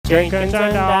Jenkins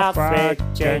and Alfred,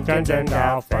 Jenkins and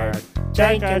Alfred,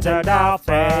 Jenkins and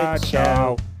Alfred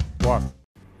Show. What?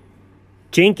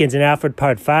 Jenkins and Alfred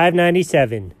Part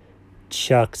 597,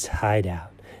 Chuck's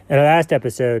Hideout. In our last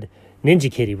episode,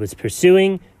 Ninja Kitty was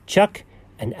pursuing Chuck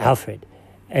and Alfred,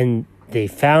 and they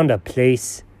found a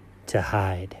place to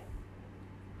hide.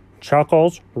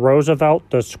 Chuckles, Roosevelt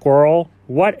the squirrel,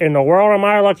 what in the world am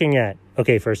I looking at?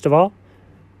 Okay, first of all,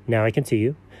 now I can see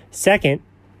you. Second,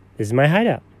 this is my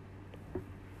hideout.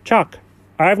 Chuck,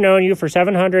 I've known you for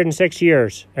 706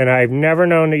 years, and I've never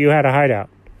known that you had a hideout.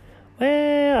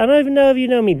 Well, I don't even know if you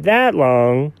know me that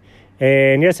long.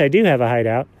 And yes, I do have a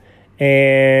hideout.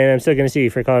 And I'm still going to see you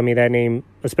for calling me that name,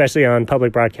 especially on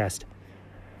public broadcast.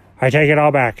 I take it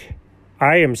all back.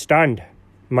 I am stunned.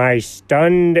 My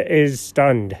stunned is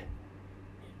stunned.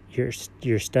 Your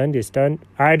stunned is stunned?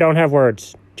 I don't have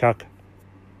words, Chuck.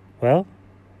 Well,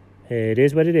 it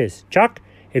is what it is. Chuck,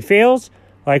 it feels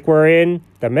like we're in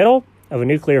the middle of a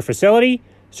nuclear facility,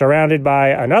 surrounded by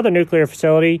another nuclear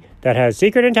facility that has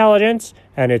secret intelligence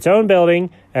and its own building,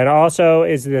 and also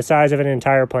is the size of an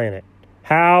entire planet.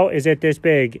 How is it this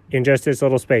big in just this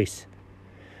little space?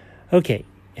 Okay,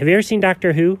 have you ever seen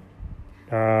Doctor Who?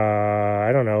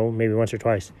 I don't know, maybe once or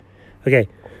twice. Okay,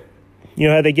 you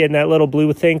know how they get in that little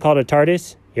blue thing called a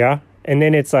TARDIS? Yeah, and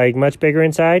then it's like much bigger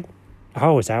inside?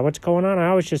 Oh, is that what's going on? I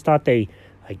always just thought they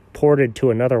like ported to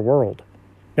another world.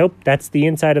 Nope, that's the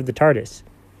inside of the TARDIS.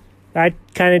 I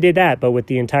kind of did that, but with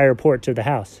the entire port to the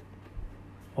house.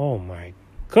 Oh my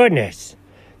goodness.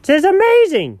 This is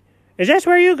amazing. Is this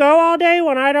where you go all day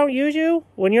when I don't use you?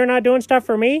 When you're not doing stuff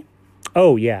for me?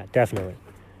 Oh yeah, definitely.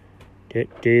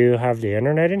 Do you have the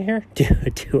internet in here? Do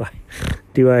I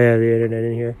have the internet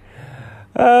in here?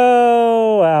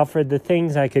 Oh, Alfred, the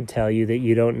things I could tell you that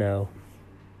you don't know.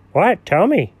 What? Tell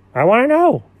me. I want to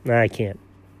know. No, I can't.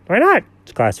 Why not?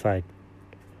 It's classified.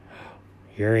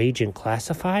 Your agent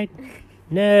classified?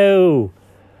 No.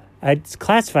 It's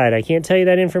classified. I can't tell you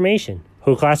that information.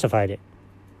 Who classified it?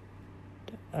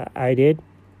 I did.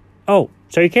 Oh,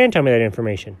 so you can tell me that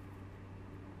information.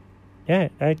 Yeah,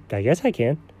 I guess I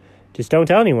can. Just don't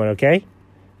tell anyone, okay?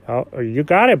 Oh, you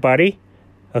got it, buddy.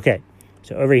 Okay,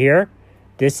 so over here,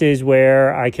 this is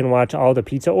where I can watch all the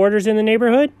pizza orders in the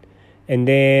neighborhood. And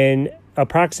then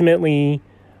approximately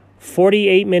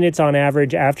 48 minutes on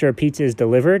average after a pizza is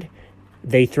delivered,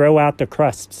 they throw out the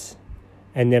crusts.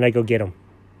 And then I go get them.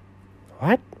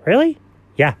 What? Really?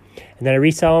 Yeah. And then I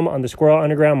resell them on the Squirrel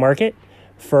Underground Market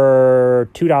for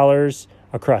 $2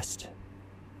 a crust.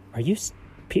 Are you...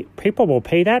 people will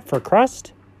pay that for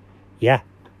crust? Yeah.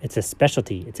 It's a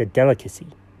specialty. It's a delicacy.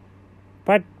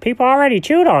 But people already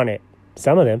chewed on it.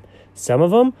 Some of them. Some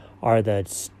of them are the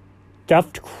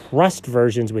stuffed crust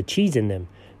versions with cheese in them.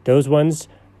 Those ones,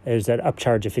 there's an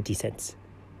upcharge of 50 cents.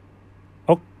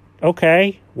 Oh,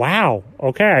 okay. Wow.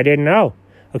 Okay, I didn't know.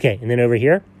 Okay, and then over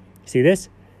here, see this?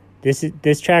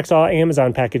 This tracks all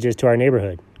Amazon packages to our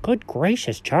neighborhood. Good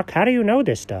gracious, Chuck, how do you know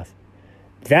this stuff?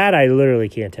 That I literally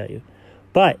can't tell you.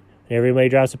 But when everybody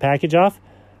drops a package off,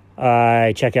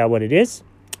 I check out what it is.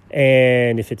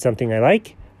 And if it's something I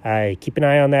like, I keep an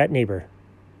eye on that neighbor.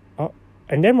 Oh,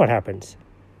 and then what happens?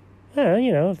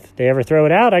 If they ever throw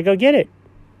it out, I go get it.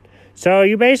 So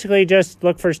you basically just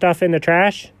look for stuff in the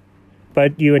trash,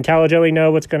 but you intelligently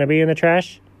know what's going to be in the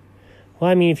trash? Well,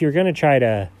 I mean, if you're going to try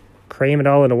to cram it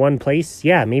all into one place,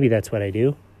 yeah, maybe that's what I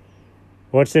do.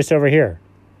 What's this over here?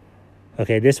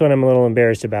 Okay, this one I'm a little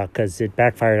embarrassed about because it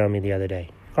backfired on me the other day.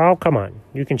 Oh, come on.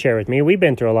 You can share with me. We've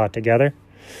been through a lot together.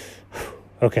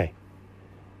 Okay.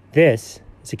 This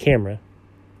is a camera,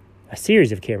 a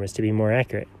series of cameras to be more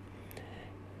accurate,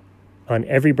 on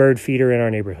every bird feeder in our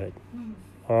neighborhood.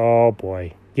 Oh,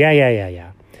 boy.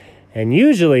 Yeah. And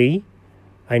usually,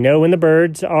 I know when the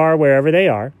birds are wherever they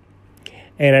are,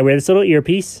 and I wear this little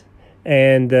earpiece,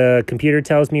 and the computer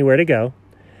tells me where to go.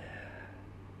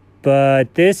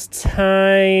 But this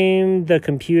time, the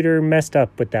computer messed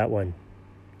up with that one.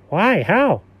 Why?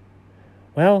 How?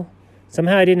 Well,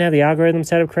 somehow I didn't have the algorithm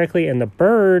set up correctly, and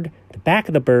the back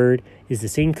of the bird is the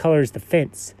same color as the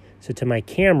fence. So to my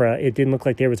camera, it didn't look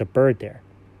like there was a bird there.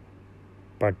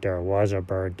 But there was a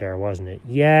bird there, wasn't it?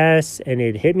 Yes, and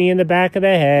it hit me in the back of the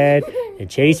head. It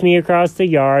chased me across the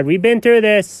yard. We've been through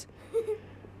this.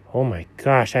 Oh my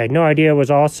gosh, I had no idea it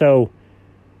was all so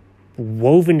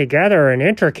woven together and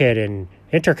intricate and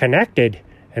interconnected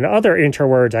and other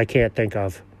interwords I can't think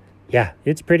of. Yeah,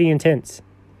 it's pretty intense.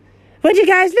 What you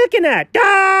guys looking at?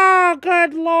 Oh,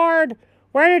 good Lord.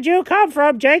 Where did you come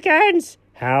from, Jenkins?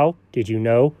 How did you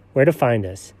know where to find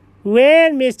us?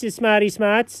 Well, Mr. Smarty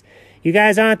Smarts, you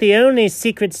guys aren't the only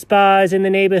secret spas in the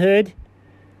neighborhood.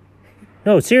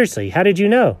 No, seriously, how did you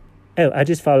know? Oh, I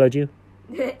just followed you.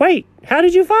 Wait, how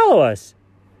did you follow us?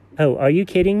 Oh, are you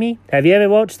kidding me? Have you ever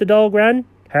watched the dog run?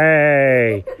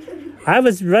 Hey, I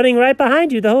was running right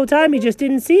behind you the whole time. You just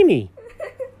didn't see me.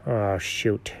 Oh,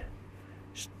 shoot.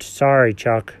 Sorry,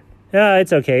 Chuck. Oh,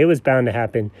 it's okay. It was bound to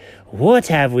happen. What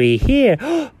have we here?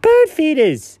 Bird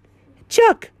feeders!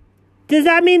 Chuck, does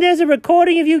that mean there's a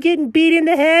recording of you getting beat in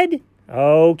the head?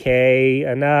 Okay,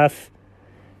 enough.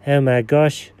 Oh my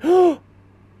gosh.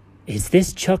 Is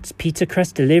this Chuck's pizza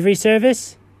crust delivery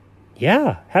service?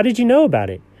 Yeah, how did you know about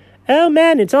it? Oh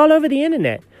man, it's all over the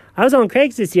internet. I was on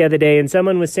Craigslist the other day and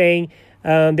someone was saying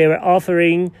they were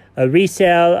offering a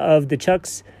resale of the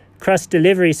Chuck's crust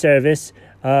delivery service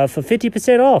for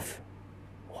 50% off.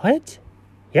 What?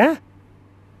 Yeah.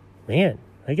 Man,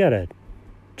 I gotta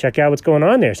check out what's going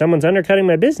on there. Someone's undercutting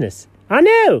my business. I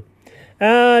know.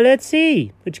 Let's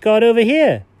see. What you got over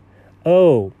here?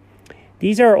 Oh,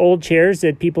 these are old chairs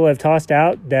that people have tossed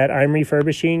out that I'm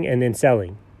refurbishing and then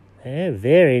selling. Oh,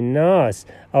 very nice.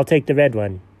 I'll take the red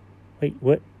one. Wait,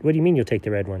 what do you mean you'll take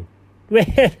the red one?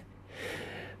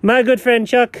 My good friend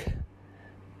Chuck,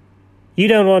 you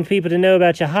don't want people to know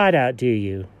about your hideout, do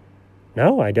you?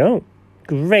 No, I don't.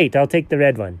 Great, I'll take the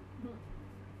red one.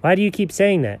 Why do you keep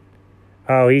saying that?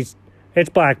 Oh, it's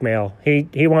blackmail.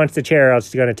 He wants the chair, else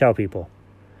he's going to tell people.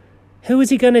 Who is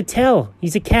he going to tell?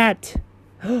 He's a cat.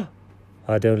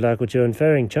 I don't like what you're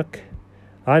inferring, Chuck.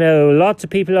 I know lots of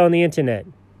people on the internet.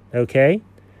 Okay?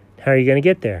 How are you going to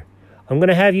get there? I'm going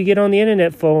to have you get on the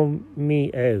internet for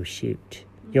me. Oh, shoot.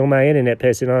 You're my internet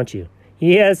person, aren't you?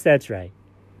 Yes, that's right.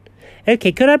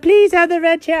 Okay, could I please have the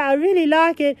red chair? I really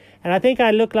like it. And I think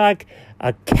I look like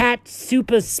a cat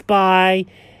super spy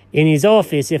in his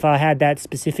office if I had that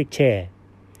specific chair.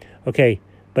 Okay,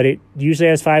 but it usually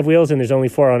has 5 wheels and there's only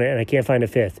 4 on it and I can't find a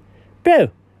 5th. Bro,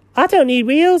 I don't need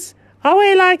wheels. I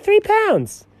weigh like 3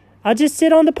 pounds. I'll just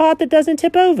sit on the part that doesn't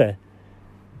tip over.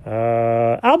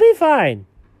 I'll be fine.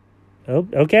 Oh,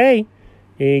 okay.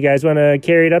 You guys want to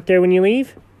carry it up there when you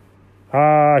leave?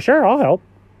 Sure, I'll help.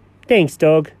 Thanks,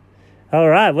 dog. All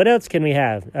right, what else can we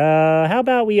have? How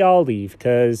about we all leave?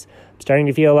 Because I'm starting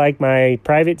to feel like my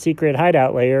private secret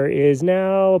hideout lair is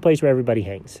now a place where everybody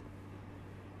hangs.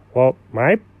 Well,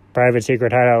 my private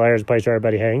secret hideout lair is a place where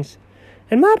everybody hangs.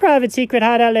 And my private secret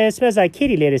hideout lair smells like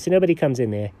kitty litter, so nobody comes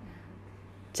in there.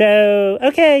 So,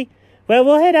 okay. Well,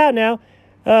 we'll head out now.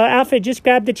 Alfred, just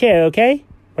grab the chair, okay?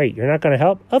 Wait, you're not going to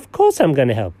help? Of course I'm going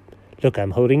to help. Look,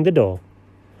 I'm holding the door.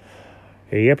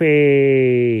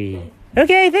 Yippee.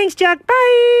 Okay, thanks, Chuck.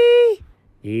 Bye.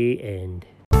 The end.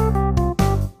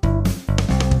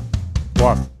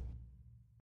 What?